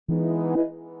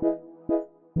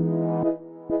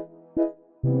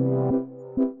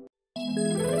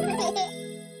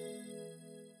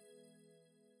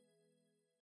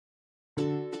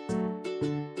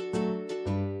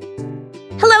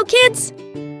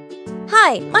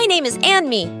Hi, my name is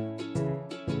Anmi.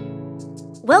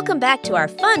 Welcome back to our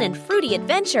fun and fruity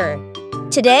adventure.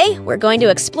 Today, we're going to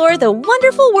explore the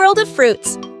wonderful world of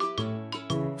fruits.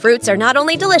 Fruits are not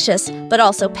only delicious, but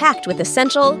also packed with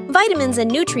essential vitamins and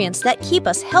nutrients that keep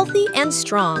us healthy and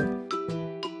strong.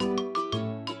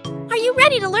 Are you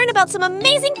ready to learn about some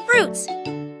amazing fruits?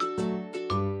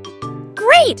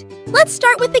 Great! Let's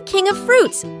start with the king of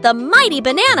fruits, the mighty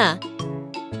banana.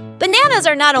 Bananas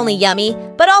are not only yummy,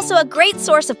 but also a great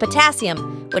source of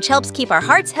potassium, which helps keep our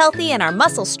hearts healthy and our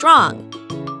muscles strong.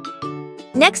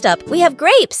 Next up, we have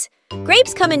grapes.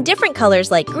 Grapes come in different colors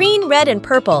like green, red, and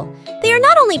purple. They are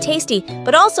not only tasty,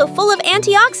 but also full of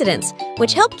antioxidants,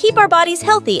 which help keep our bodies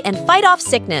healthy and fight off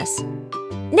sickness.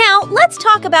 Now, let's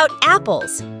talk about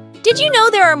apples. Did you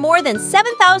know there are more than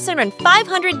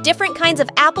 7,500 different kinds of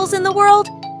apples in the world?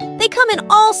 They come in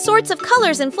all sorts of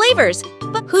colors and flavors.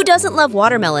 But who doesn't love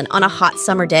watermelon on a hot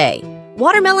summer day?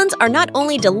 Watermelons are not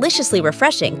only deliciously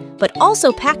refreshing, but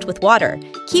also packed with water,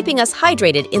 keeping us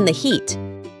hydrated in the heat.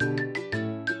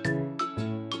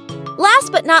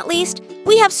 Last but not least,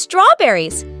 we have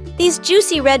strawberries. These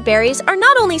juicy red berries are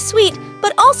not only sweet,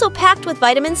 but also packed with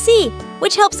vitamin C,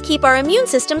 which helps keep our immune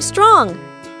system strong.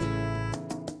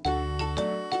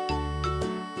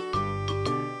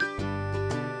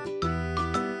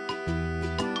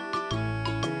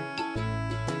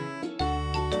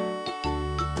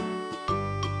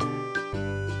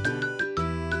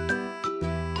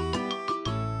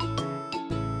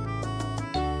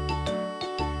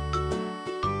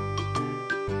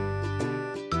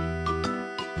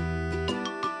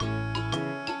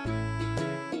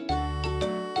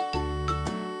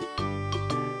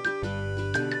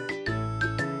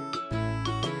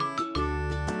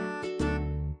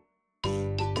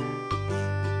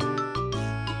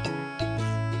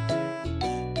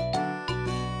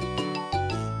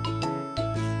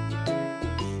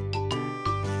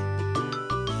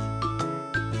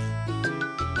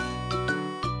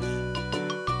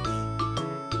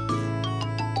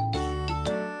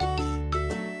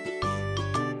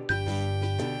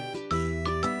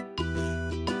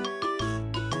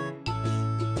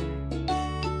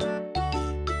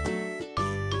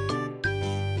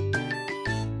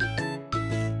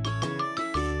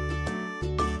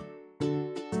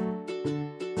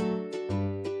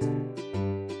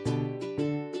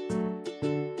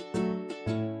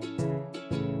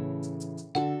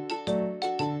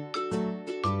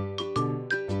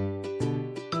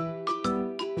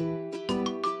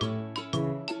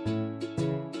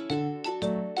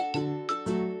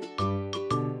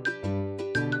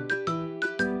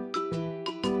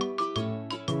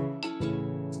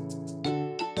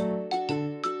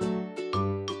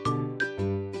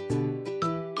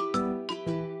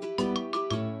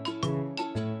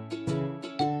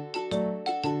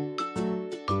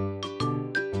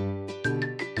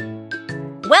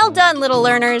 Well done, little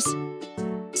learners!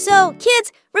 So,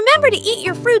 kids, remember to eat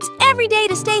your fruits every day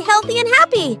to stay healthy and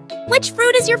happy! Which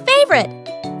fruit is your favorite?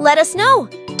 Let us know!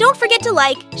 Don't forget to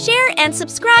like, share, and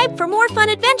subscribe for more fun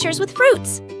adventures with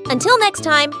fruits! Until next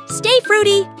time, stay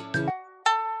fruity!